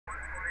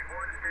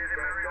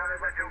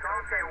I do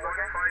copy you.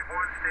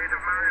 151 State of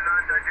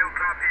Maryland, I do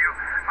copy you.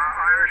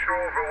 Irish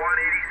Rover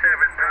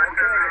 187, back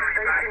to Larry,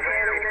 back to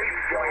you.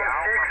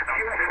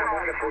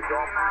 Wonderful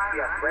job, man.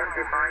 Yeah, plenty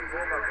of mind.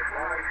 State of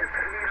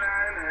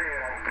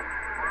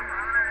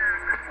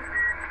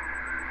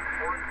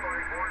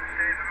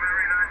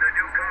Maryland, I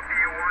do copy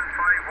you. 151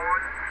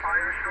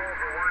 Irish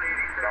Rover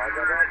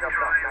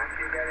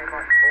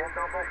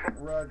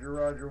 187. Roger,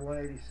 Roger,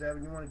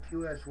 187. You want a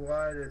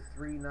QSY to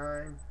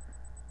 39?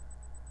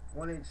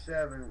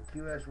 187,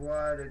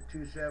 QSY to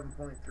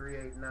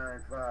 27.3895.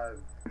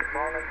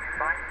 Morning,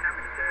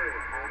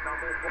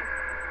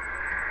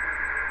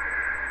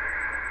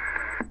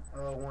 572.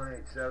 Oh,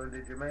 187,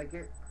 did you make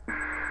it? That's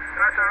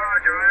a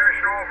Roger,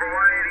 Irish Rover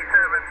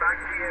 187, back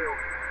to you.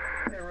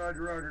 Hey,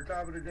 Roger, Roger,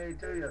 top of the day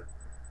to you.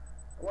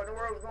 What in the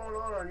world's going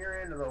on your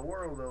end of the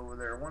world over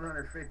there?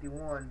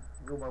 151,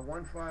 go by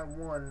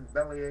 151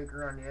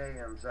 Bellyacre on the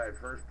AM side,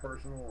 first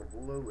personal of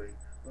Louis.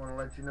 Want to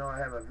let you know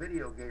I have a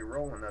video gate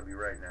rolling of you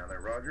right now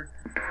there, Roger.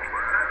 Irish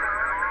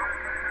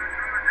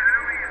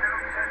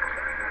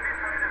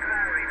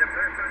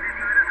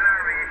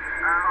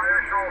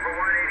Rover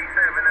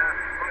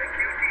 187, my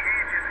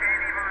QTH is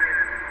 80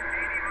 miles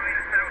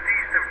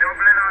southeast of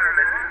Dublin,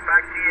 Ireland.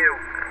 Back to you.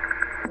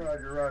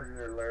 Roger, Roger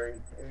there, Larry.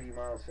 80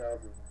 miles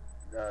south of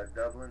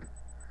Dublin.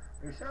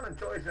 You're sounding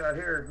choice out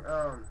here.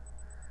 I'm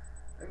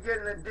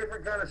getting a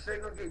different kind of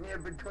signal, getting you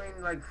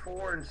between like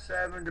 4 and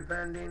 7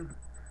 depending.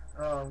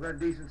 Got a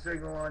decent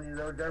signal on you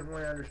though,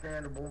 definitely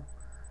understandable.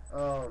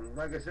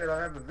 Like I said, I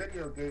have a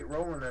video gate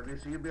rolling of you,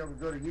 so you'll be able to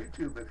go to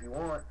YouTube if you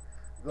want.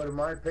 Go to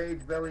my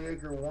page,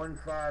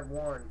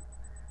 Bellyacre151,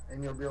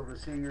 and you'll be able to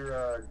see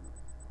your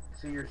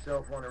see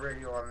yourself on the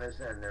radio on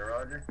this end there,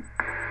 Roger. What's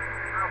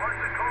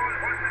the code?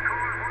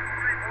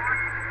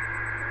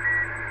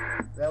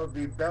 151? That would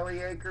be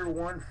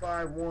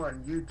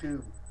Bellyacre151,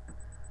 YouTube.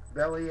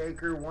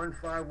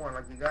 Bellyacre151,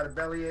 like you got a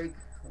bellyache,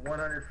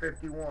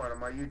 151 on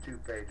my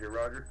YouTube page here,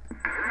 Roger. Oh,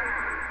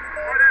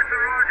 that's a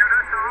Roger,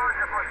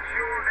 for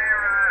sure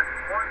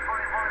there,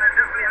 151. I'll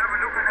definitely have a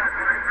look at that,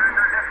 my friend.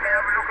 I'll definitely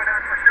have a look at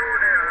that for sure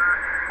there.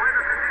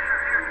 Weather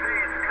conditions here today,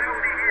 it's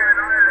cloudy here in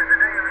Ireland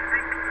today. I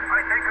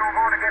think we're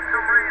going to get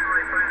some rain,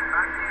 my friend.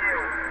 Back to you.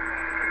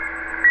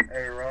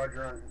 Hey,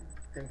 Roger, I'm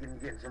thinking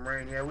you're getting some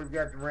rain. Yeah, we've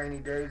got the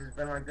rainy days. It's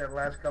been like that the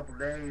last couple of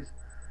days.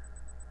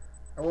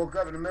 I woke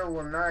up in the middle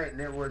of the night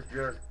and it was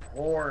just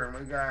pouring.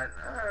 We got,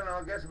 I don't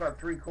know, I guess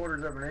about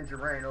 3/4 of an inch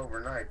of rain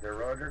overnight there,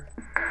 Roger.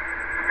 Yeah, that's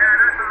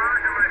a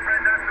Roger, my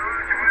friend. That's a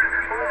Roger. Well,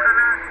 over the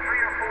last 3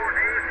 or 4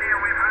 days here,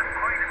 we've had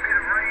quite a bit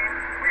of rain.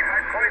 We've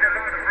had quite a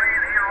lot of rain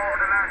here over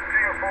the last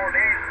 3 or 4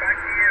 days. Back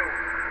to you.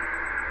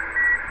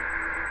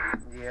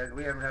 Yeah,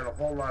 we haven't had a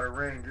whole lot of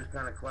rain, just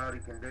kind of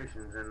cloudy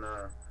conditions, and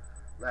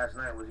last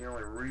night was the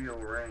only real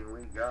rain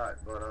we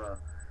got. But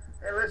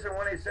hey, listen,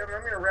 187,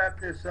 I'm going to wrap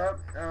this up.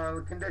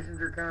 The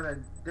conditions are kind of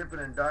dipping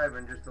and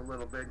diving just a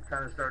little bit,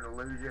 kind of starting to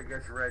lose you. I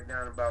guess you're right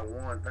down about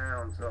 1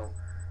 pound. So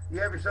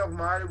you have yourself a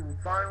mighty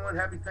fine one.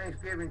 Happy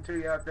Thanksgiving to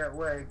you out that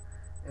way.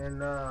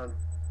 And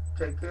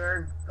take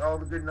care. All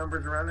the good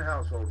numbers around the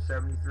household.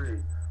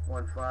 73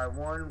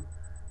 151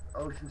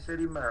 Ocean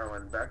City,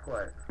 Maryland. Back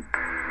quiet.